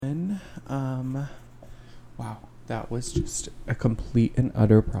that was just a complete and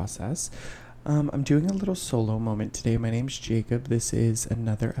utter process. I'm doing a little solo moment today. My name's Jacob. This is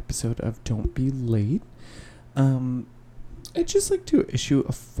another episode of Don't Be Late. I'd just like to issue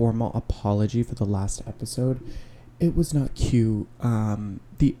a formal apology for the last episode. It was not cute.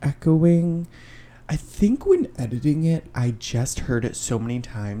 The echoing, I think when editing it, I just heard it so many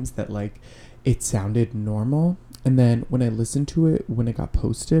times that like it sounded normal. And then when I listened to it, when it got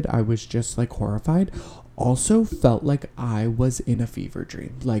posted, I was just like horrified. Also felt like I was in a fever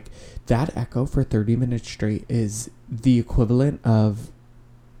dream. Like that echo for 30 minutes straight is the equivalent of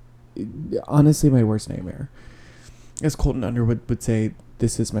honestly my worst nightmare. As Colton Underwood would say,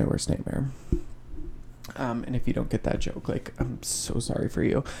 this is my worst nightmare. And if you don't get that joke, like, I'm so sorry for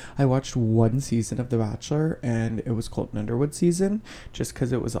you. I watched one season of The Bachelor, and it was Colton Underwood season, just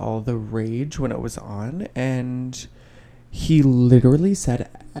because it was all the rage when it was on, and he literally said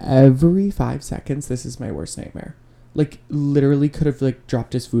every 5 seconds, this is my worst nightmare. Like, literally could have, like,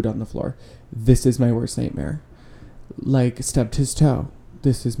 dropped his food on the floor. This is my worst nightmare. Like, stubbed his toe.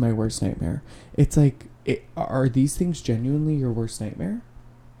 This is my worst nightmare. It's like, are these things genuinely your worst nightmare?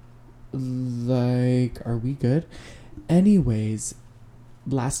 Like, are we good? Anyways,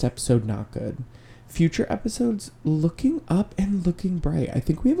 last episode not good. Future episodes looking up and looking bright. I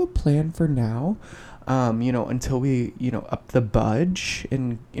think we have a plan for now. Until we, up the budge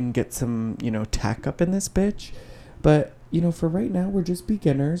and get some, tech up in this bitch. But, for right now, we're just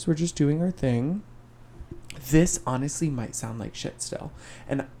beginners. We're just doing our thing. This honestly might sound like shit still.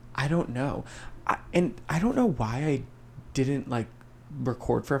 And I don't know. I don't know why I didn't, like,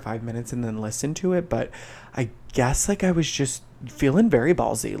 record for 5 minutes and then listen to it, but I guess like I was just feeling very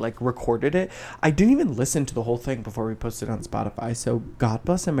ballsy, like recorded it. I didn't even listen to the whole thing before we posted on Spotify, so God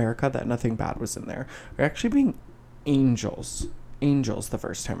bless America that nothing bad was in there. We're actually being angels the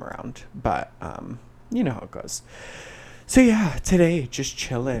first time around, but you know how it goes. So yeah, today just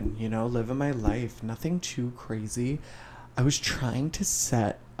chilling, living my life, nothing too crazy. I was trying to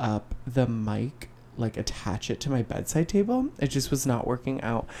set up the mic, like attach it to my bedside table. It just was not working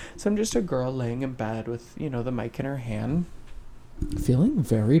out. So I'm just a girl laying in bed with, the mic in her hand, feeling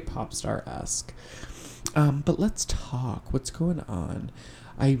very pop star-esque. But let's talk. What's going on?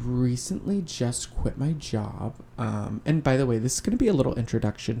 I recently just quit my job. And by the way, this is going to be a little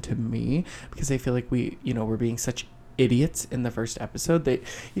introduction to me because I feel like we're being such idiots in the first episode that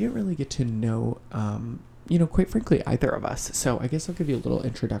you didn't really get to know, quite frankly, either of us. So I guess I'll give you a little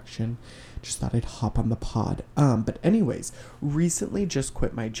introduction. Just thought I'd hop on the pod. But anyways, recently just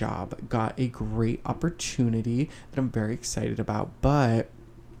quit my job. Got a great opportunity that I'm very excited about, but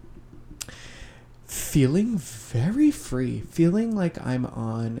feeling very free. Feeling like I'm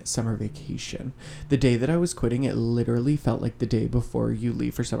on summer vacation. The day that I was quitting, it literally felt like the day before you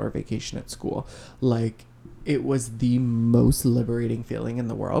leave for summer vacation at school. Like, it was the most liberating feeling in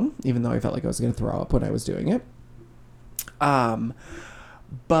the world, even though I felt like I was going to throw up when I was doing it.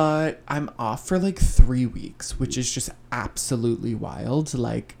 But I'm off for like 3 weeks, which is just absolutely wild.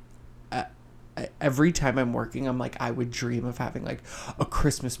 Like, every time I'm working, I'm like, I would dream of having like a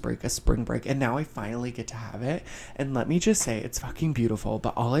Christmas break, a spring break, and now I finally get to have it. And let me just say, it's fucking beautiful,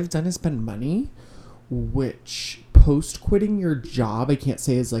 but all I've done is spend money, which post quitting your job, I can't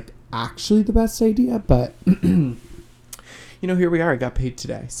say is like actually the best idea, but here we are. I got paid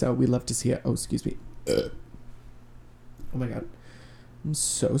today, so we love to see it. Oh, excuse me. Oh my God. I'm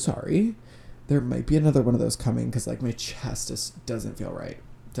so sorry. There might be another one of those coming because like my chest just doesn't feel right.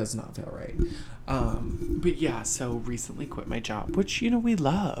 Does not feel right. But yeah, so recently quit my job, which, we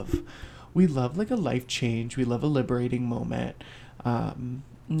love. We love like a life change. We love a liberating moment. Now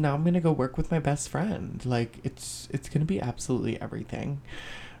I'm going to go work with my best friend. Like it's going to be absolutely everything.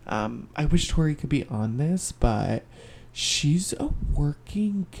 I wish Tori could be on this, but she's a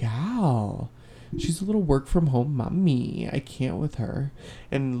working gal. She's a little work from home mommy. I can't with her.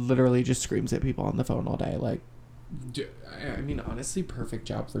 And literally just screams at people on the phone all day. Like, I mean, honestly, perfect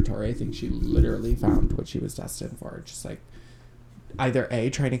job for Tori. I think she literally found what she was destined for. Just like either A,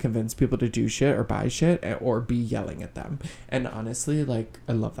 trying to convince people to do shit or buy shit, or B, yelling at them. And honestly, like,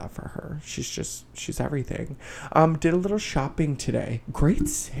 I love that for her. She's everything. Did a little shopping today. Great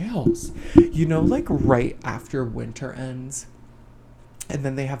sales. Like right after winter ends. And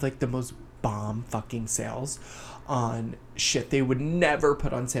then they have like the most bomb fucking sales on shit they would never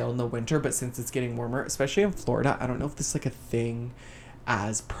put on sale in the winter, but since it's getting warmer, especially in Florida, I don't know if this is like a thing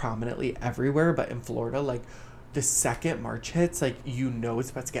as prominently everywhere, but in Florida, like the second March hits, like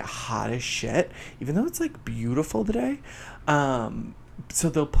it's about to get hot as shit, even though it's like beautiful today. So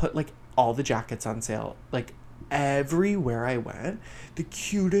they'll put like all the jackets on sale, like everywhere I went. The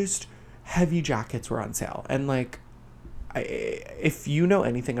cutest heavy jackets were on sale. And like, if you know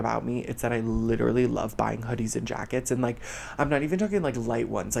anything about me, it's that I literally love buying hoodies and jackets. And like, I'm not even talking like light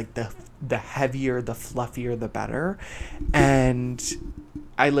ones, like the heavier, the fluffier, the better. And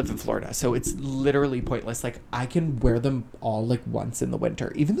I live in Florida, so it's literally pointless. Like, I can wear them all like once in the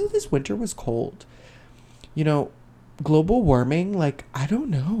winter, even though this winter was cold. You know, global warming, like, I don't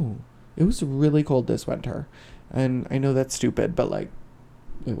know. It was really cold this winter. And I know that's stupid, but like,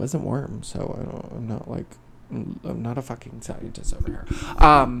 it wasn't warm, so I'm not a fucking scientist over here.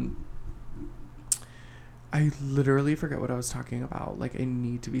 I literally forget what I was talking about. Like, I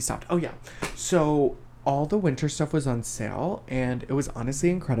need to be stopped. Oh yeah. So all the winter stuff was on sale, and it was honestly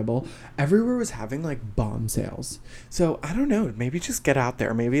incredible. Everywhere was having like bomb sales. So I don't know, maybe just get out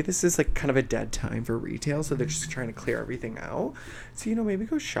there. Maybe this is like kind of a dead time for retail, so they're just trying to clear everything out. So, you know, maybe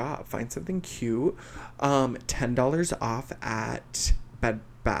go shop, find something cute. $10 off at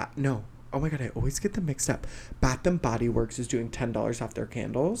no. Oh my God, I always get them mixed up. Bath and Body Works is doing $10 off their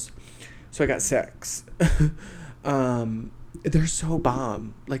candles. So I got 6. They're so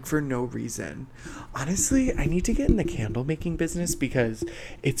bomb, like, for no reason. Honestly, I need to get in the candle making business because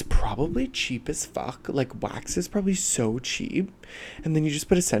it's probably cheap as fuck. Like, wax is probably so cheap. And then you just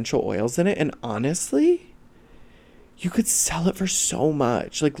put essential oils in it. And honestly, you could sell it for so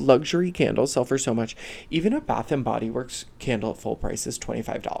much. Like, luxury candles sell for so much. Even a Bath and Body Works candle at full price is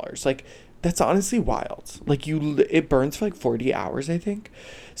 $25. Like, that's honestly wild. Like, it burns for like 40 hours, I think.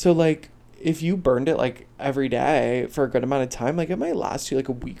 So like, if you burned it like every day for a good amount of time, like, it might last you like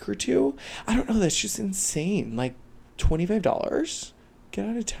a week or two. I don't know. That's just insane. Like, $25? Get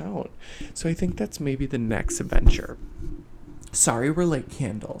out of town. So I think that's maybe the next adventure. Sorry, we're like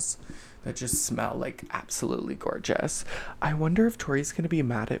candles that just smell like absolutely gorgeous. I wonder if Tori's going to be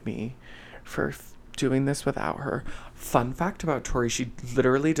mad at me for doing this without her. Fun fact about Tori, she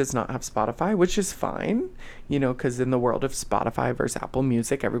literally does not have Spotify, which is fine, you know, because in the world of Spotify versus Apple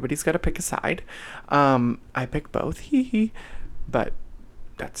Music, everybody's got to pick a side. I pick both, but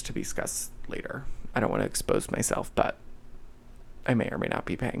that's to be discussed later. I don't want to expose myself, but I may or may not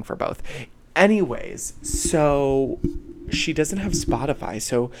be paying for both. Anyways, so she doesn't have Spotify,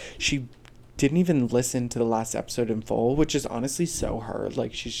 so she didn't even listen to the last episode in full, which is honestly so her.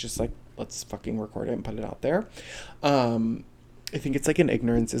 Like, she's just like, let's fucking record it and put it out there. I think it's like an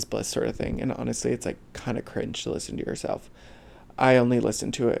ignorance is bliss sort of thing. And honestly, it's like kind of cringe to listen to yourself. I only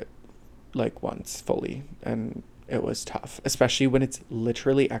listened to it like once fully, and it was tough, especially when it's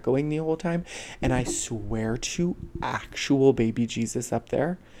literally echoing the whole time. And I swear to actual baby Jesus up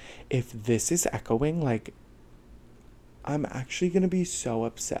there, if this is echoing, like, I'm actually going to be so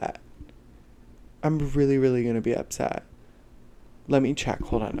upset. I'm really, really going to be upset. Let me check.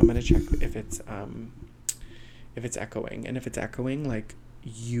 Hold on. I'm going to check if it's echoing. And if it's echoing, like,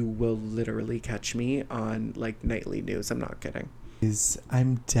 you will literally catch me on like nightly news. I'm not kidding.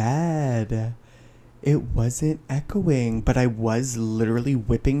 I'm dead. It wasn't echoing, but I was literally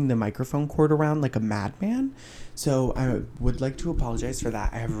whipping the microphone cord around like a madman. So I would like to apologize for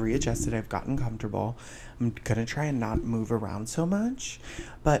that. I have readjusted. I've gotten comfortable. I'm going to try and not move around so much.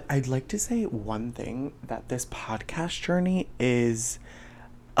 But I'd like to say one thing, that this podcast journey is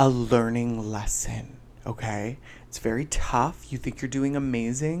a learning lesson, okay? It's very tough. You think you're doing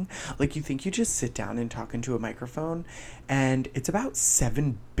amazing. Like, you think you just sit down and talk into a microphone, and it's about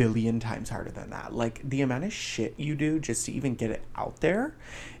 7 billion times harder than that. Like, the amount of shit you do just to even get it out there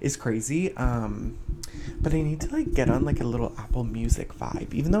is crazy. But I need to like get on like a little Apple Music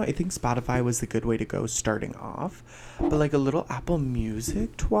vibe, even though I think Spotify was the good way to go starting off. But like a little Apple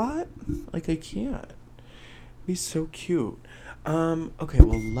Music twat, like, I can't. It'd be so cute. Okay,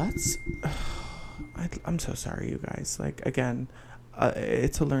 well, let's... I'm so sorry, you guys. Like, again,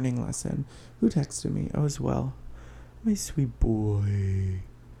 it's a learning lesson. Who texted me? Oh, as well. My sweet boy.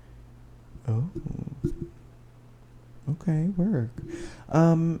 Oh. Okay, work.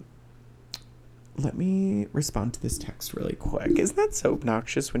 Let me respond to this text really quick. Isn't that so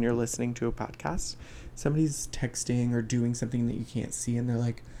obnoxious when you're listening to a podcast? Somebody's texting or doing something that you can't see, and they're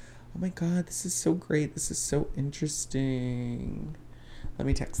like, oh my God, this is so great. This is so interesting. Let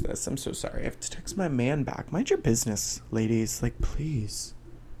me text this. I'm so sorry. I have to text my man back. Mind your business, ladies. Like, please.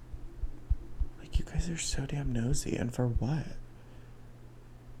 Like, you guys are so damn nosy. And for what?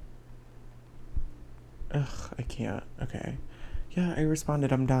 Ugh, I can't. Okay. Yeah, I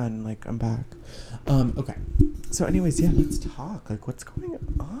responded. I'm done. Like, I'm back. Okay. So anyways, yeah, let's talk. Like, what's going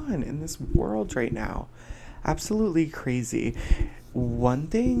on in this world right now? Absolutely crazy. One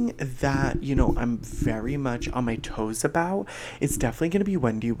thing that, you know, I'm very much on my toes about is definitely going to be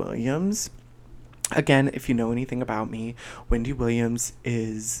Wendy Williams. Again, if you know anything about me, Wendy Williams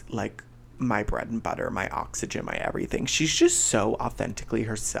is like my bread and butter, my oxygen, my everything. She's just so authentically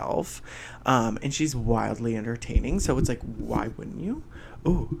herself. And she's wildly entertaining. So it's like, why wouldn't you?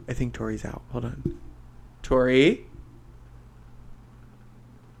 Oh, I think Tori's out. Hold on. Tori?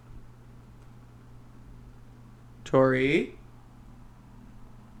 Tori?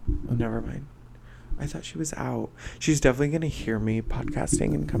 Oh, never mind. I thought she was out. She's definitely going to hear me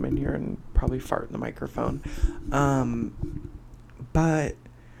podcasting and come in here and probably fart in the microphone. But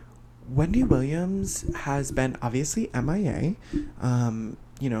Wendy Williams has been obviously MIA,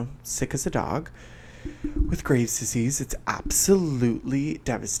 sick as a dog with Graves' disease. It's absolutely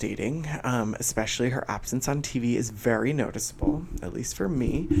devastating. Especially her absence on TV is very noticeable, at least for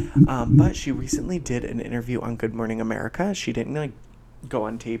me. But she recently did an interview on Good Morning America. She didn't go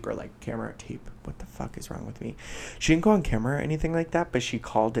on tape or camera tape. What the fuck is wrong with me? She didn't go on camera or anything like that, but she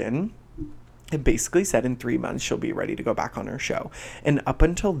called in and basically said in 3 months she'll be ready to go back on her show. And up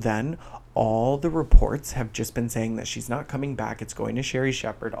until then, all the reports have just been saying that she's not coming back. It's going to Sherry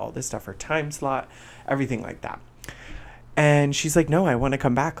Shepherd, all this stuff, her time slot, everything like that. And she's like, no, I want to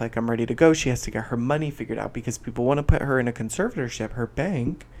come back. I'm ready to go. She has to get her money figured out because people want to put her in a conservatorship. Her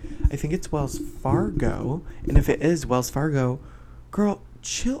bank, I think it's Wells Fargo. And if it is Wells Fargo, girl,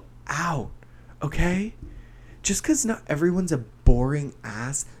 chill out, okay? Just because not everyone's a boring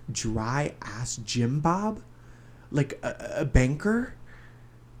ass, dry ass Jim Bob, like a banker,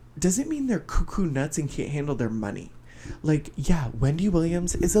 doesn't mean they're cuckoo nuts and can't handle their money. Yeah, Wendy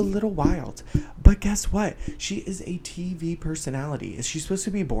Williams is a little wild, but guess what? She is a TV personality. Is she supposed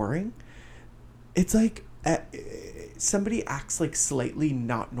to be boring? It's somebody acts slightly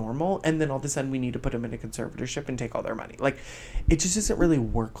not normal, and then all of a sudden we need to put them in a conservatorship and take all their money. It just doesn't really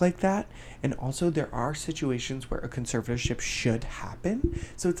work like that. And also there are situations where a conservatorship should happen.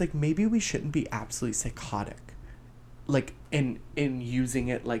 So it's maybe we shouldn't be absolutely psychotic. In using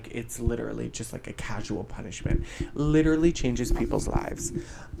it it's literally just a casual punishment. Literally changes people's lives.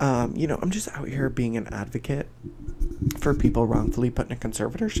 I'm just out here being an advocate for people wrongfully put in a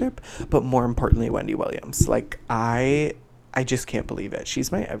conservatorship, but more importantly, Wendy Williams. I just can't believe it.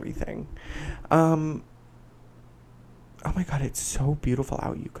 She's my everything. Oh my God, it's so beautiful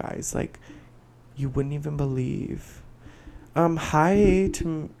out, you guys. You wouldn't even believe. Hi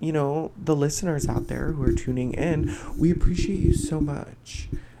to, the listeners out there who are tuning in. We appreciate you so much.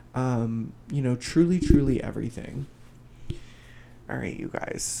 Truly, truly everything. All right, you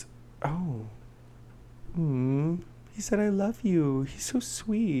guys. Oh. He said, I love you. He's so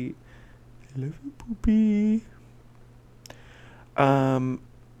sweet. I love you, poopy. Oh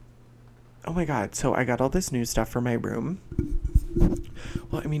my God. So I got all this new stuff for my room.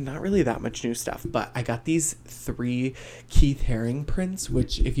 Well, not really that much new stuff, but I got these 3 Keith Haring prints,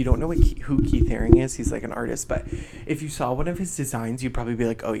 which if you don't know who Keith Haring is, he's an artist, but if you saw one of his designs, you'd probably be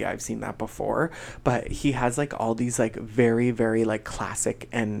like, oh yeah, I've seen that before. But he has all these very, very classic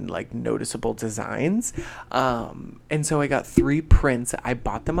and noticeable designs. And so I got 3 prints. I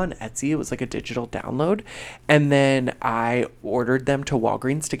bought them on Etsy. It was a digital download. And then I ordered them to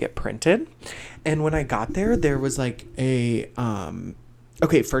Walgreens to get printed. And when I got there, there was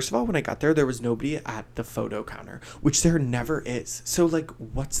okay, first of all, when I got there was nobody at the photo counter, which there never is. So,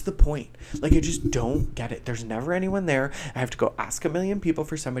 what's the point? I just don't get it. There's never anyone there. I have to go ask a million people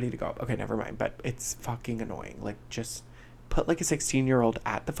for somebody to go up. Okay, never mind. But it's fucking annoying. Just put a 16-year-old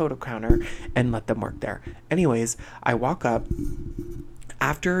at the photo counter and let them work there. Anyways, I walk up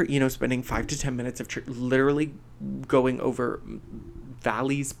after, spending 5 to 10 minutes of literally going over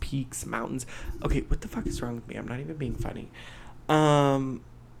valleys, peaks, mountains. Okay, what the fuck is wrong with me? I'm not even being funny.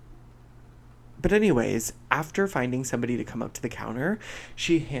 But anyways, after finding somebody to come up to the counter,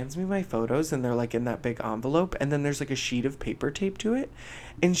 she hands me my photos and they're in that big envelope, and then there's a sheet of paper taped to it,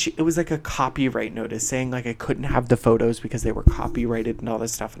 and it was a copyright notice saying I couldn't have the photos because they were copyrighted and all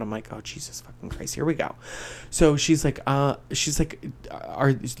this stuff. And I'm like, oh Jesus fucking Christ, here we go. So she's had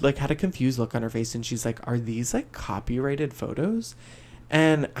a confused look on her face, and she's like, are these copyrighted photos?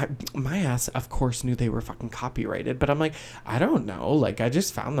 And my ass, of course, knew they were fucking copyrighted. But I'm like, I don't know. I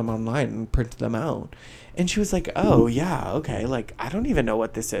just found them online and printed them out. And she was like, oh, yeah, okay. I don't even know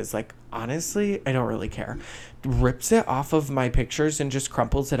what this is. Honestly, I don't really care. Rips it off of my pictures and just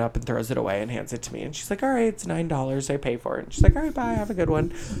crumples it up and throws it away and hands it to me. And she's like, all right, it's $9. I pay for it. And she's like, all right, bye. Have a good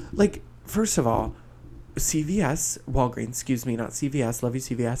one. First of all, Walgreens, excuse me, not CVS, love you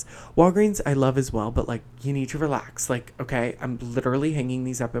CVS. Walgreens, I love as well, but you need to relax. Okay, I'm literally hanging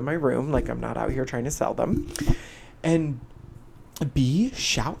these up in my room. I'm not out here trying to sell them. And B,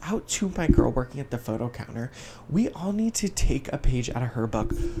 shout out to my girl working at the photo counter. We all need to take a page out of her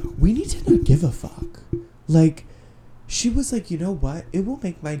book. We need to not give a fuck. She was like, you know what? It will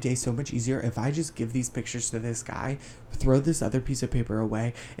make my day so much easier if I just give these pictures to this guy, throw this other piece of paper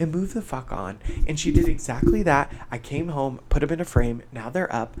away, and move the fuck on. And she did exactly that. I came home, put them in a frame. Now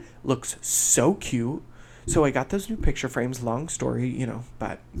they're up. Looks so cute. So I got those new picture frames. Long story, you know,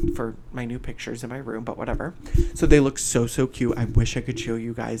 but for my new pictures in my room, but whatever. So they look so, so cute. I wish I could show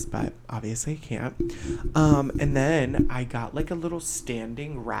you guys, but obviously I can't. And then I got like a little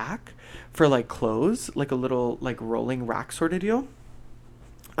standing rack for like clothes, like a little like rolling rack sort of deal.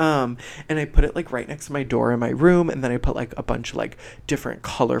 And I put it like right next to my door in my room, and then I put like a bunch of like different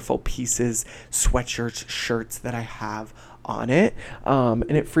colorful pieces, sweatshirts, shirts that I have on it, and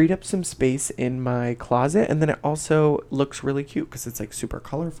it freed up some space in my closet, and then it also looks really cute because it's like super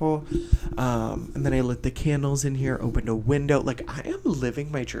colorful. And then I lit the candles in here, opened a window. Like, I am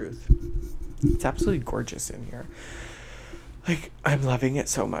living my truth. It's absolutely gorgeous in here. Like, I'm loving it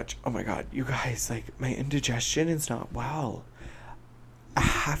so much. Oh my god, you guys, like, my indigestion is not well. I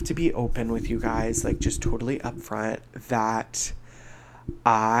have to be open with you guys, like, just totally upfront, that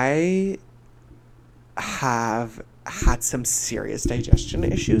I have had some serious digestion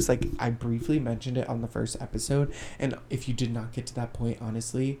issues. Like, I briefly mentioned it on the first episode, and if you did not get to that point,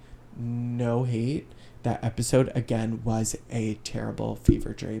 honestly, no hate. That episode, again, was a terrible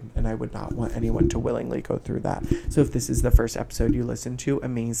fever dream, and I would not want anyone to willingly go through that. So if this is the first episode you listen to,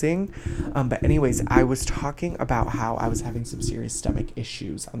 amazing. But anyways, I was talking about how I was having some serious stomach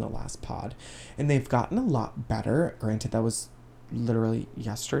issues on the last pod, and they've gotten a lot better. Granted, that was literally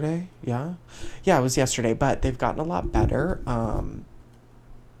yesterday. Yeah, it was yesterday, but they've gotten a lot better.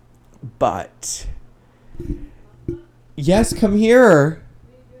 But yes, come here.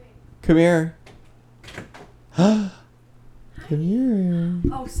 Come here. Come here.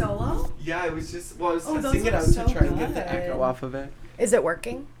 Oh, solo? Yeah, I was testing it out to try and get the echo off of it. Is it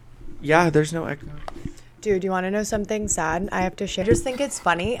working? Yeah, there's no echo. Dude, you want to know something sad I have to share? I just think it's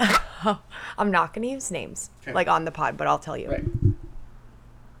funny. I'm not going to use names, like, on the pod, but I'll tell you. Right.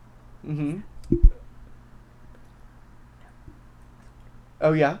 Mm-hmm.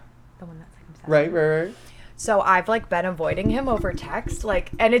 Oh, yeah? The one that's like I'm sad. Right. So I've, like, been avoiding him over text, like,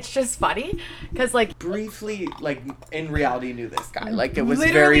 and it's just funny, because, like... Briefly, like, in reality knew this guy. Like, it was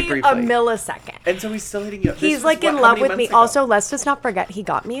literally very briefly. a millisecond. And so he's still hitting you up. He's, like, in love with me. Ago? Also, let's just not forget, he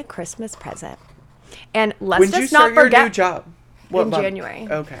got me a Christmas present. And let's just not forget... When did you start your new job? What month? January.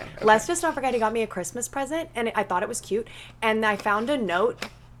 Okay. Let's just not forget he got me a Christmas present, and I thought it was cute. And I found a note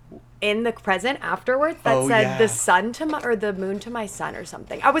in the present afterwards that said the sun to my, or the moon to my son or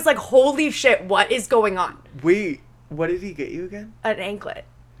something. I was like, holy shit, what is going on? Wait, what did he get you again? An anklet.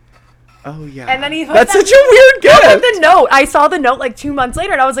 Oh, yeah. And then he That's such a weird gift. The note. I saw the note like 2 months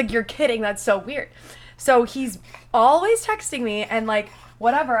later, and I was like, you're kidding. That's so weird. So he's always texting me, and like,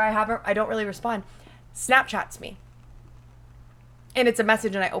 whatever, I don't really respond. Snapchats me. And it's a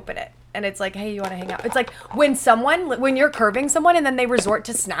message, and I open it. And it's like, hey, you want to hang out? It's like when you're curving someone and then they resort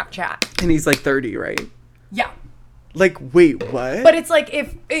to Snapchat. And he's like 30, right? Yeah. Like, wait, what? But it's like,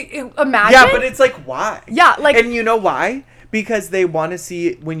 imagine. Yeah, but it's like, why? Yeah, like. And you know why? Because they want to see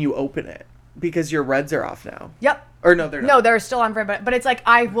it when you open it. Because your reds are off now. Yep. Or no, they're not. No, they're still on for, but it's like,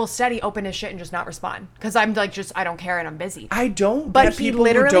 I will steady open his shit and just not respond. Because I'm like, I don't care and I'm busy. I don't. But he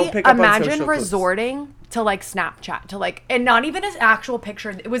literally, imagine resorting clips. to like Snapchat, to like, and not even an actual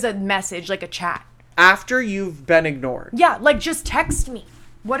picture. It was a message, like a chat. After you've been ignored. Yeah, like just text me.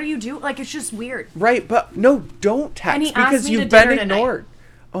 What are you doing? Like, it's just weird. Right, but no, don't text and he because you've been ignored.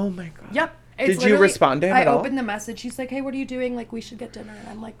 Tonight. Oh my God. Yep. Did you respond to him at all? I opened the message. He's like, hey, what are you doing? Like, we should get dinner. And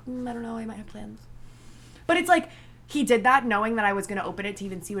I'm like, I don't know. I might have plans. But it's like, he did that knowing that I was going to open it to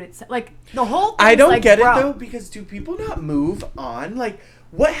even see what it said. Like, the whole thing I don't like, get it, though, because do people not move on? Like,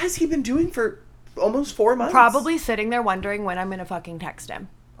 what has he been doing for almost 4 months? Probably sitting there wondering when I'm going to fucking text him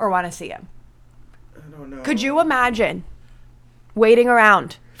or want to see him. I don't know. Could you imagine waiting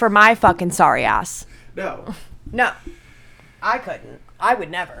around for my fucking sorry ass? No. No. I couldn't. I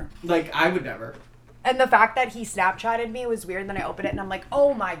would never. Like, I would never. And the fact that he Snapchatted me was weird. And then I opened it and I'm like,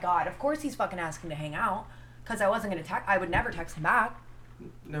 oh my God, of course he's fucking asking to hang out. Because I wasn't going to text. I would never text him back.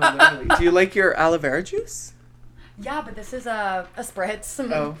 No, literally. Do you like your aloe vera juice? Yeah, but this is a spritz.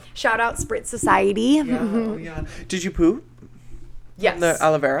 Oh. Shout out Spritz Society. Yeah, oh, yeah. Did you poo? Yes. The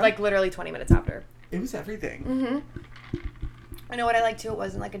aloe vera? Like literally 20 minutes after. It was everything. Mm-hmm. I know what I like too. It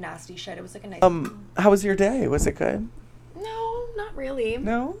wasn't like a nasty shit. It was like a nice. How was your day? Was it good? No, not really.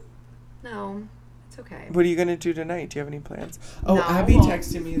 No? No. It's okay. What are you going to do tonight? Do you have any plans? Oh, no, Abby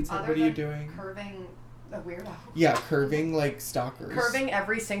texted me and said, what are you doing? Curving a weirdo. Yeah, curving like stalkers. Curving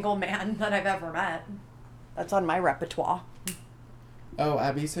every single man that I've ever met. That's on my repertoire. Oh,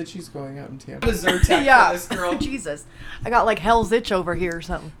 Abby said she's going out in Tampa. The Zyrtec for this girl. Jesus. I got like hell's itch over here or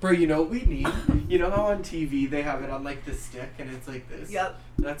something. Bro, you know what we need? You know how on TV they have it on like the stick and it's like this? Yep.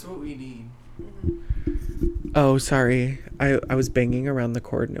 That's what we need. Oh, sorry. I was banging around the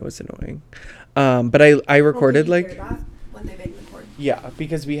cord and it was annoying. But I recorded Well, like... hear that when they bang the cord? Yeah,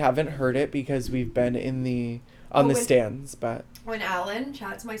 because we haven't heard it because we've been in the... on the stands, but... When Alan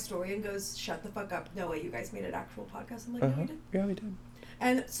chats my story and goes, shut the fuck up. No way, you guys made an actual podcast. I'm like, no, we did. Yeah, we did.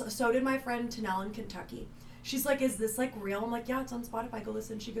 And so did my friend Tanel in Kentucky. She's like, is this like real? I'm like, yeah, it's on Spotify. Go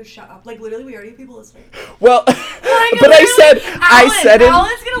listen. She goes, shut up. Like literally, we already have people listening. Well, but I said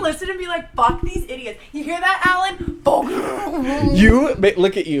Alan's gonna listen and be like, fuck these idiots. You hear that, Alan? You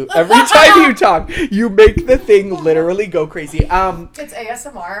look at you. Every time you talk, you make the thing literally go crazy. It's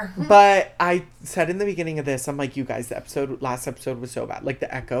ASMR. But I said in the beginning of this, I'm like, you guys, the last episode was so bad. Like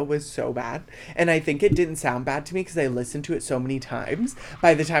the echo was so bad, and I think it didn't sound bad to me because I listened to it so many times.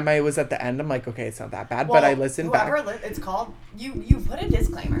 By the time I was at the end, I'm like, okay, it's not that bad. But I listened back. It's called you put a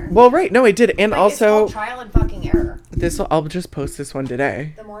disclaimer. Well, right, no, I did, and also it's called trial and fucking error. I'll just post this one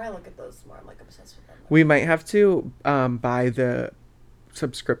today. The more I look at those, the more I'm like obsessed with them. We might have to buy the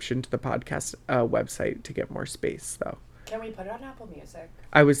subscription to the podcast website to get more space, though. Can we put it on Apple Music?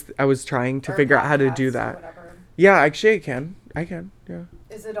 I was trying to figure out how to do that. Yeah, actually, I can. Yeah.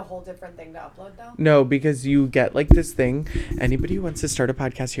 Is it a whole different thing to upload now? No, because you get like this thing. Anybody who wants to start a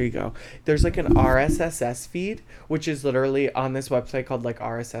podcast, here you go. There's like an RSS feed, which is literally on this website called like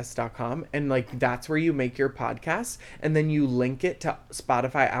rss.com. And like that's where you make your podcast. And then you link it to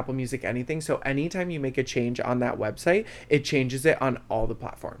Spotify, Apple Music, anything. So anytime you make a change on that website, it changes it on all the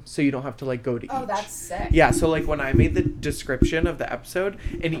platforms. So you don't have to like go to each. Oh, that's sick. Yeah, so like when I made the description of the episode,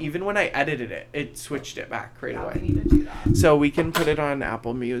 and even when I edited it, it switched it back right away. We need to do that. So we can put it on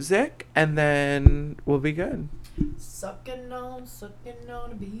Apple Music, and then we'll be good. Sucking on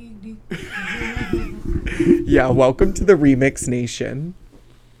a big dick. Yeah, welcome to the Remix Nation.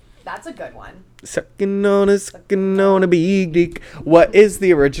 That's a good one. Sucking on a big dick. What is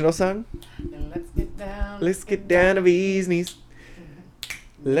the original song? Let's get down to these knees.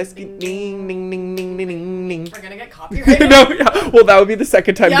 Let's get ding ding ding ding ding ding ding. We're gonna get copyrighted. No, yeah. Well, that would be the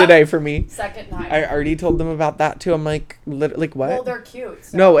second time today for me. Second time. I already told them about that too. I'm like what? Well, they're cute.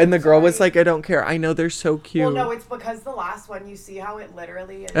 So no, and the girl was like, I don't care. I know they're so cute. Well, no, it's because the last one, you see how it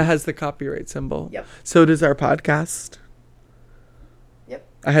literally is. It has the copyright symbol. Yep. So does our podcast. Yep.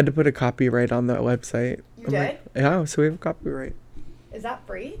 I had to put a copyright on the website. You did? Like, yeah, so we have copyright. Is that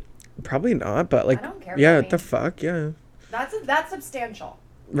free? Probably not, but like, I don't care. yeah, what the fuck, yeah. That's substantial.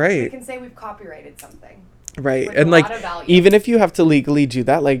 Right. We can say we've copyrighted something. Right. With and a like, lot of value. even if you have to legally do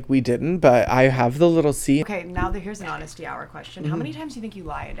that, like we didn't, but I have the little C. Okay, now here's an honesty hour question. How many times do you think you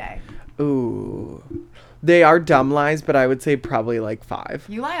lie a day? Ooh. They are dumb lies, but I would say probably like 5.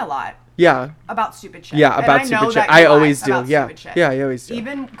 You lie a lot. Yeah. About stupid shit. Yeah, about stupid shit. I always do. Yeah. Yeah, I always do.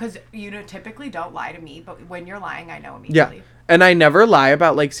 Even because you typically don't lie to me, but when you're lying, I know immediately. Yeah. And I never lie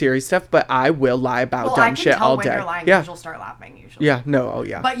about like serious stuff, but I will lie about dumb shit all day. When you're lying, yeah. You'll start laughing usually. Yeah. No. Oh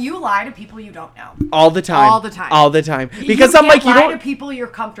yeah. But you lie to people you don't know. All the time. All the time. All the time. Because I'm like, you lie don't. to people you're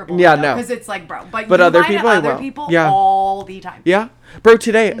comfortable Yeah. with. No. Because it's like, bro. But you other lie people, to other people all the time. Yeah. Bro,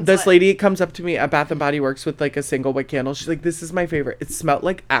 today, It's this lady comes up to me at Bath & Body Works with, like, a single wick candle. She's like, this is my favorite. It smelled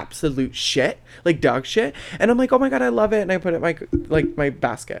like absolute shit, like dog shit. And I'm like, oh, my God, I love it. And I put it in my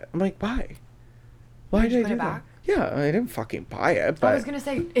basket. I'm like, why? Why did I do that? Yeah, I didn't fucking buy it, but... I was going to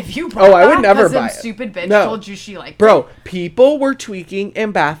say, if you bought I would never buy it. Stupid bitch told you she liked Bro, people were tweaking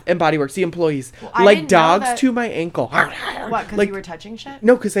in Bath & Body Works, the employees, like dogs to my ankle. What, because you were touching shit?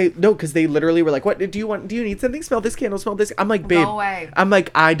 No, because they literally were like, what, do you need something? Smell this candle, smell this. I'm like, babe. Go away. I'm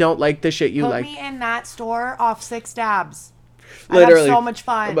like, I don't like the shit you like. Put me in that store off 6 dabs. Literally. I'd have so much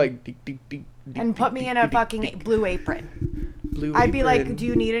fun. I'm like, and put me in a fucking blue apron. I'd be like, do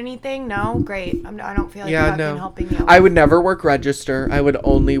you need anything? No? Great. I don't feel like helping you. I would never work register. I would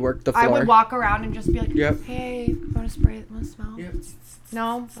only work the floor. I would walk around and just be like, yep. Hey, want to spray it? Want to smell? Yep.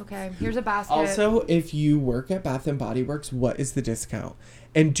 No? Okay. Here's a basket. Also, if you work at Bath & Body Works, what is the discount?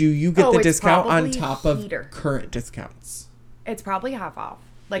 And do you get the discount on top of current discounts? It's probably half off.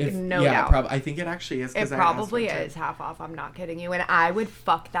 Like, no yeah, doubt. I think it actually is. It probably is half off. I'm not kidding you. And I would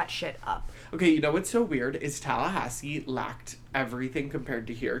fuck that shit up. Okay, you know what's so weird is Tallahassee lacked everything compared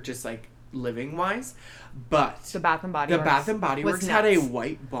to here, just like living wise. But the Bath & Body Works had a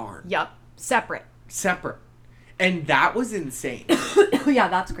white barn. Yep. Separate. And that was insane. Yeah,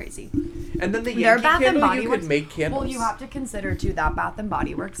 that's crazy. And then the Yankee Candle, you could make candles. Well, you have to consider, too, that Bath &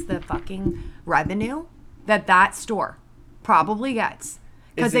 Body Works, the fucking revenue that store probably gets.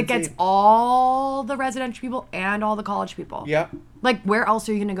 Because it gets all the residential people and all the college people. Yep. Like, where else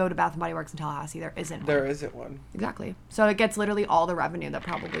are you going to go to Bath & Body Works in Tallahassee? There isn't one. Exactly. So it gets literally all the revenue. That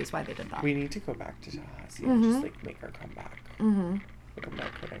probably is why they did that. We need to go back to Tallahassee and just, like, make our comeback. Mm-hmm. Like, I'm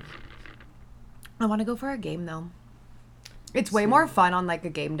not kidding. I want to go for a game, though. It's way more fun on, like, a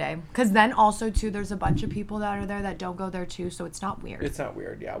game day. Because then also, too, there's a bunch of people that are there that don't go there, too, so it's not weird. It's not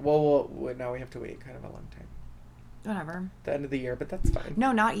weird, yeah. Well, now we have to wait kind of a long time. Whatever. The end of the year, but that's fine.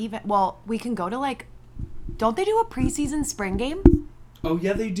 No, not even. Well, we can go to, like... Don't they do a preseason spring game? Oh,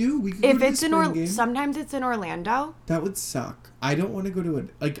 yeah, they do. We can if go to it's the in spring game. Sometimes it's in Orlando. That would suck. I don't want to go to it.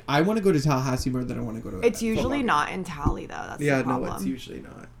 Like, I want to go to Tallahassee more than I want to go to It's usually not in Tally, though. That's the problem. No, it's usually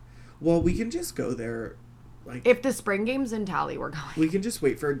not. Well, we can just go there. Like, if the spring game's in Tally, we're going. We can just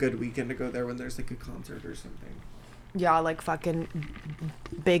wait for a good weekend to go there when there's, like, a concert or something. Yeah, like fucking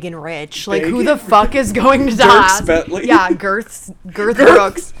big and rich. Like, who the fuck is going to Tallahassee? Bentley. Yeah, Girth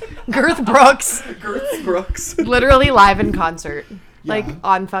Brooks. Girth Brooks. Girth Brooks. Literally live in concert. Yeah. Like,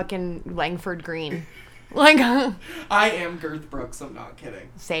 on fucking Langford Green. Like, I am Girth Brooks, I'm not kidding.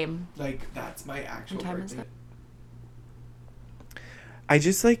 Same. Like, that's my actual What time birthday. is that? I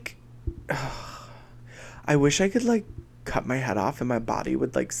just, like... I wish I could, like, cut my head off and my body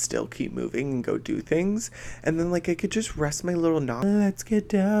would, like, still keep moving and go do things. And then, like, I could just rest my little knob. Let's get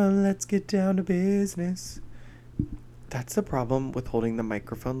down to business. That's the problem with holding the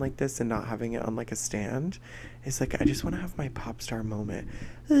microphone like this and not having it on, like, a stand. It's like, I just want to have my pop star moment.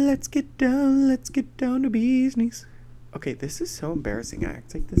 Let's get down to business. Okay, this is so embarrassing. I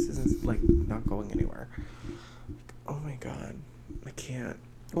act like this isn't, like, not going anywhere. Oh my God. I can't.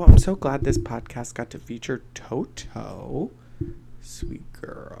 Well, I'm so glad this podcast got to feature Toto. Sweet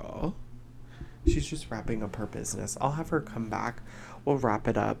girl. She's just wrapping up her business. I'll have her come back. We'll wrap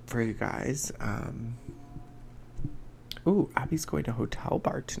it up for you guys. Ooh, Abby's going to Hotel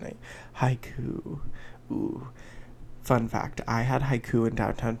Bar tonight. Haiku. Ooh. Fun fact, I had Haiku in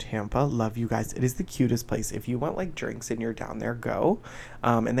downtown Tampa. Love you guys. It is the cutest place. If you want, like, drinks and you're down there, go.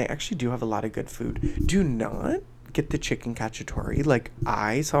 And they actually do have a lot of good food. Do not get the chicken cacciatore. Like,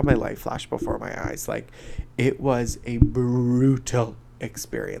 I saw my life flash before my eyes. Like, it was a brutal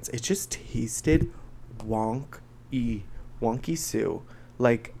experience. It just tasted wonky Sue.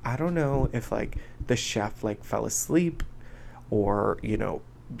 Like, I don't know if, like, the chef, like, fell asleep or, you know,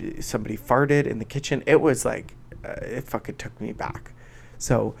 somebody farted in the kitchen. It was like, it fucking took me back.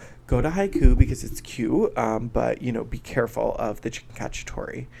 So go to Haiku because it's cute, but, you know, be careful of the chicken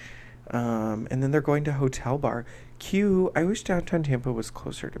cacciatore. And then they're going to Hotel Bar. Q, I wish downtown Tampa was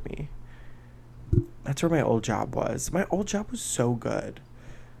closer to me. That's where my old job was. My old job was so good.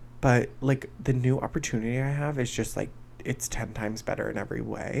 But, like, the new opportunity I have is just, like, it's 10 times better in every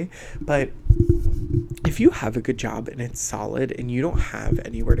way. But if you have a good job and it's solid and you don't have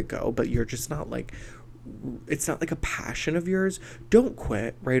anywhere to go, but you're just not, like, it's not, like, a passion of yours, don't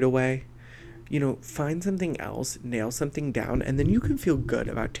quit right away. You know, find something else, nail something down, and then you can feel good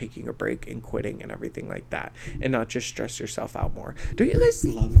about taking a break and quitting and everything like that, and not just stress yourself out more. Don't you guys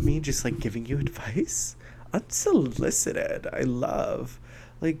love me just, like, giving you advice? Unsolicited. I love.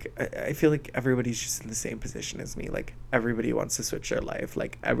 Like, I feel like everybody's just in the same position as me. Like, everybody wants to switch their life.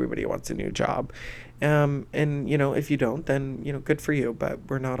 Like, everybody wants a new job. And, you know, if you don't, then, you know, good for you. But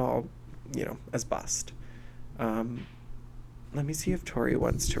we're not all, you know, as bust. Let me see if Tori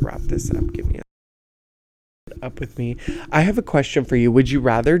wants to wrap this up. Give me up with me. I have a question for you. Would you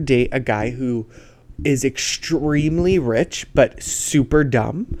rather date a guy who is extremely rich but super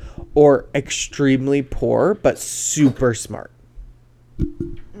dumb, or extremely poor but super smart?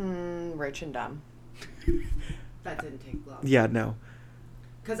 Rich and dumb. That didn't take long. Yeah, no.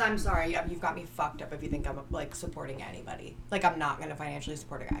 Because I'm sorry, you've got me fucked up if you think I'm, like, supporting anybody. Like, I'm not going to financially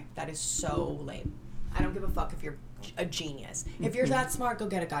support a guy. That is so lame. I don't give a fuck if you're a genius. If you're that smart, go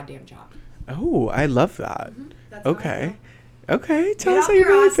get a goddamn job. Oh, I love that. Mm-hmm. That's okay. Okay, tell Get us how you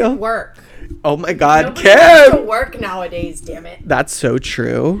really feel. Work. Oh my God, Nobody goes to Kim! work nowadays, damn it. That's so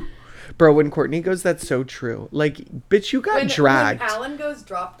true. Bro, when Courtney goes, that's so true. Like, bitch, you got dragged. When Alan goes,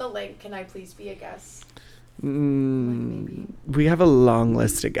 drop the link. Can I please be a guest? We have a long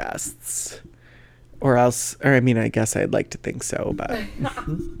list of guests. Or else, or I mean, I guess I'd like to think so, but...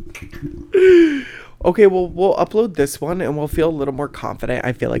 Okay, well, we'll upload this one and we'll feel a little more confident,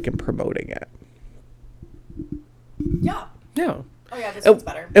 I feel like, in promoting it. Yeah. Yeah. Oh, yeah, this one's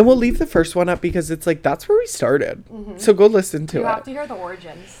better. And we'll leave the first one up because it's like, that's where we started. Mm-hmm. So go listen to it. You have to hear the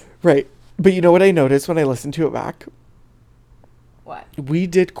origins. Right. But you know what I noticed when I listened to it back? What? We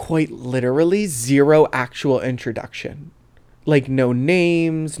did quite literally zero actual introduction. Like, no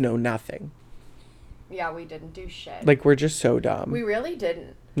names, no nothing. Yeah, we didn't do shit. Like, we're just so dumb. We really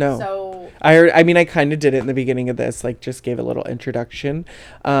didn't. No. So I mean, I kind of did it in the beginning of this, like, just gave a little introduction.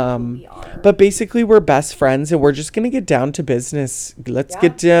 we are. But basically, we're best friends, and we're just going to get down to business. Let's Yeah,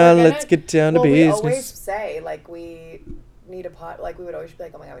 get down we're to well, we business. always say, like, we need a like, we would always be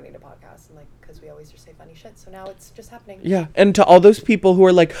like, oh my God, we need a podcast. And, like, because we always just say funny shit. So now it's just happening. Yeah. And to all those people who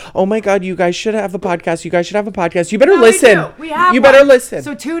are like, oh my God, you guys should have a podcast. You guys should have a podcast. You better No, listen. We do. We have you one. better listen.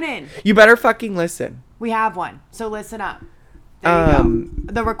 So tune in. You better fucking listen. We have one. So listen up. There you go.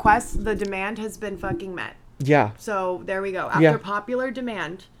 The request, the demand has been fucking met. Yeah. So there we go. After popular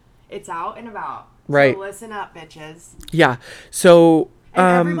demand, it's out and about. Right. So listen up, bitches. Yeah. So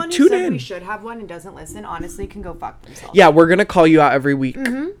And everyone who tune said in. we should have one and doesn't listen, honestly, can go fuck themselves. Yeah, we're gonna call you out every week.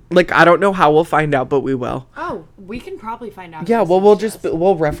 Like, I don't know how we'll find out, but we will. Oh, we can probably find out. Yeah, well,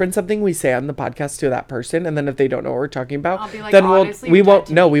 we'll reference something we say on the podcast to that person, and then if they don't know what we're talking about, I'll be like, then honestly, we you're won't. dead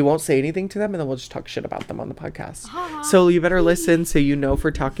to No, me. we won't say anything to them, and then we'll just talk shit about them on the podcast. So you better listen, so you know if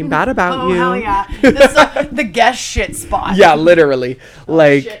we're talking bad about you. Oh hell yeah! This is the guest shit spot. Yeah, literally.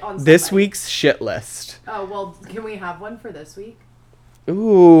 Like shit on this somebody. week's shit list. Oh well, can we have one for this week?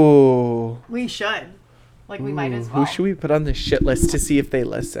 Ooh. We should. Like we might as well. Who should we put on the shit list to see if they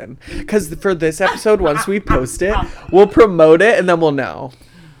listen? Because for this episode, once we post it, we'll promote it and then we'll know.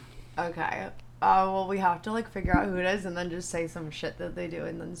 Okay. Well, we have to like figure out who it is and then just say some shit that they do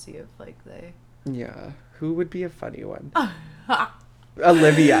and then see if like they. Yeah. Who would be a funny one?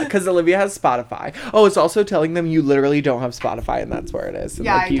 Olivia, because Olivia has Spotify. Oh, it's also telling them you literally don't have Spotify, and that's where it is. And,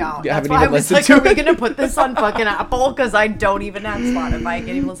 Yeah, like, I don't. That's haven't why I even was listened like, to are we it. gonna put this on fucking Apple? Because I don't even have Spotify. I can't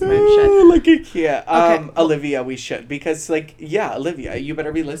even listen to my shit. Like, I can't. Okay. Olivia, we should, because like, yeah, Olivia, you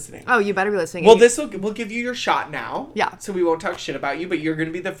better be listening. Oh, you better be listening. Well, we'll give you your shot now. Yeah. So we won't talk shit about you, but you're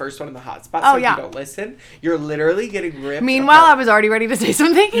gonna be the first one in the hot spot. Oh, So yeah. if you don't listen, you're literally getting ripped. Meanwhile, I apart. was already ready to say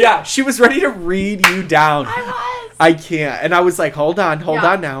something. Yeah, she was ready to read you down. I was. I can't, and I was like, hold on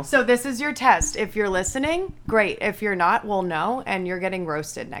Yeah. now. So this is your test. If you're listening, great. If you're not, we'll know, and you're getting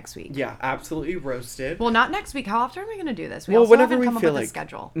roasted next week. Yeah, absolutely roasted. Well, not next week. How often are we gonna do this? We Well, also whenever haven't we come up feel with like a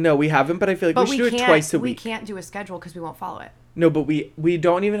schedule. No, we haven't, but I feel like we should do it twice a We week. can't do a schedule because we won't follow it. No, but we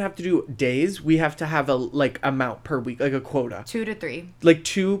don't even have to do days. We have to have a like amount per week, like a quota. 2 to 3. Like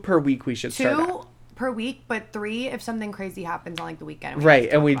 2 per week we should start at. 2 per week, but 3 if something crazy happens on like the weekend. Right,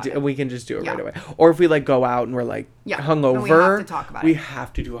 and we can just do it Yeah. right away. Or if we like go out and we're like hungover, then we have to talk about we it.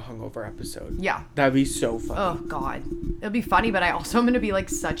 have to do a hungover episode. Yeah. That'd be so fun. Oh God, it'll be funny, but I also am gonna be like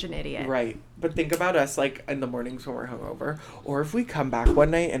such an idiot. Right. But think about us like in the mornings when we're hungover, or if we come back one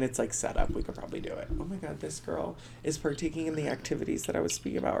night and it's like set up, we could probably do it. Oh my God, this girl is partaking in the activities that I was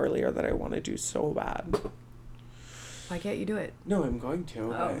speaking about earlier that I want to do so bad. Why can't you do it? No, I'm going to. Oh.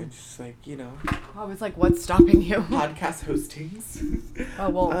 But it's just like, you know, I was like, what's stopping you? podcast hostings. Oh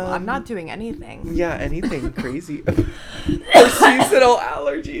well, I'm not doing anything. Yeah, anything crazy. Or seasonal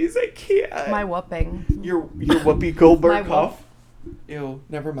allergies. I can't. My whooping. Your Whoopi Goldberg My cough. Ew,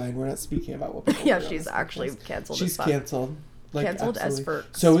 never mind. We're not speaking about Whoopi Goldberg. Yeah, on she's this actually podcast. canceled. She's as fuck. canceled. Like, Canceled as absolutely.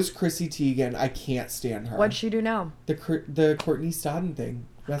 for- So is Chrissy Teigen. I can't stand her. What'd she do now? The Courtney Stodden thing.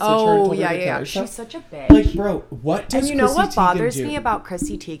 Messaged her and Oh told her yeah, to kill yeah. herself. She's such a bitch. Like, bro, what does And you know Chrissy what Teigen bothers do? me about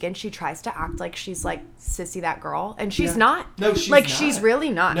Chrissy Teigen? She tries to act like she's like sissy that girl, and she's Yeah. not. No, she's like not. she's really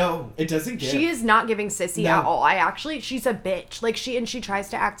not. No, it doesn't get. She is not giving sissy No. at all. She's a bitch. Like she tries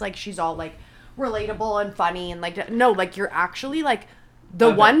to act like she's all like relatable and funny and like no, like you're actually like the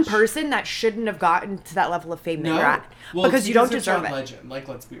A one bitch. person that shouldn't have gotten to that level of fame that No. you're at Well, because it's you don't of deserve John it. Legend. Like,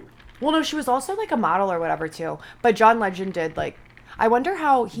 let's be real. Well, no, she was also like a model or whatever too. But John Legend did like. I wonder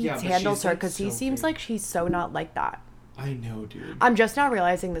how he Yeah, but handles she's, her like, because he so seems fake. like he's so not like that. I know, dude. I'm just now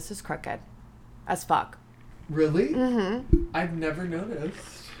realizing this is crooked as fuck. Really? Mm-hmm. I've never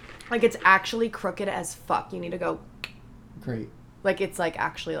noticed. Like it's actually crooked as fuck. You need to go. Great. Like it's like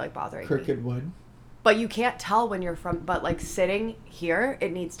actually like bothering me. Crooked wood. But you can't tell when you're from. But like sitting here,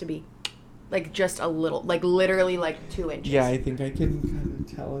 it needs to be like just a little, like literally like 2 inches. Yeah, I think I can kind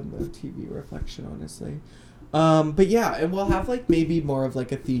of tell in the TV reflection, honestly. But yeah, and we'll have like maybe more of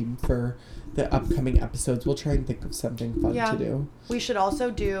like a theme for the upcoming episodes. We'll try and think of something fun to do. We should also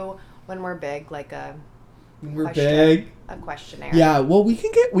do when we're big, like a. When we're question- big. A questionnaire. Yeah, well, we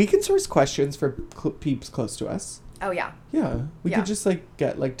can source questions for peeps close to us. Oh yeah. Yeah, we Yeah. could just like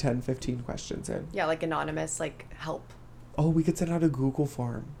get like 10, 15 questions in. Yeah, like anonymous, like help. Oh, we could send out a Google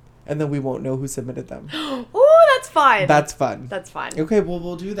form, and then we won't know who submitted them. Ooh, that's fun. That's fun. That's fun. Okay, well,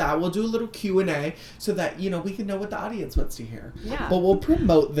 we'll do that. We'll do a little Q&A so that, you know, we can know what the audience wants to hear. Yeah. But we'll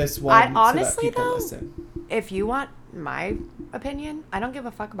promote this one honestly, so that people though, listen. If you want my opinion, I don't give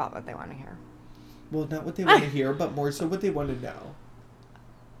a fuck about what they want to hear. Well, not what they want to hear, but more so what they want to know.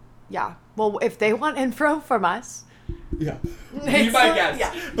 Yeah. Well, if they want info from us, Yeah. Be It's my like- guest.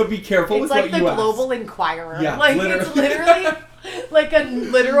 yeah. But be careful it's with like what the you Global ask. Inquirer. Yeah, Like literally. it's literally like a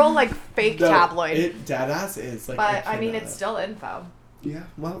literal like fake No, tabloid. It deadass is. Like, But I mean, cannot. it's still info. Yeah,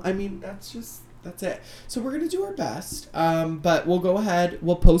 well, I mean, that's it. So we're going to do our best. But we'll go ahead.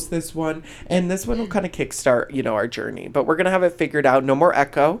 We'll post this one. And this one will kind of kickstart, you know, our journey. But we're going to have it figured out. No more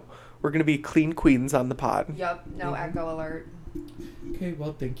echo. We're going to be clean queens on the pod. Yep. No echo alert. Okay,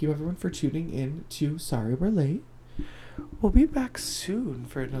 well, thank you everyone for tuning in to Sorry We're Late. We'll be back soon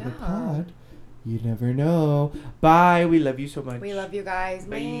for another Yeah. pod. You never know. Bye. We love you so much. We love you guys.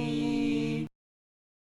 Bye.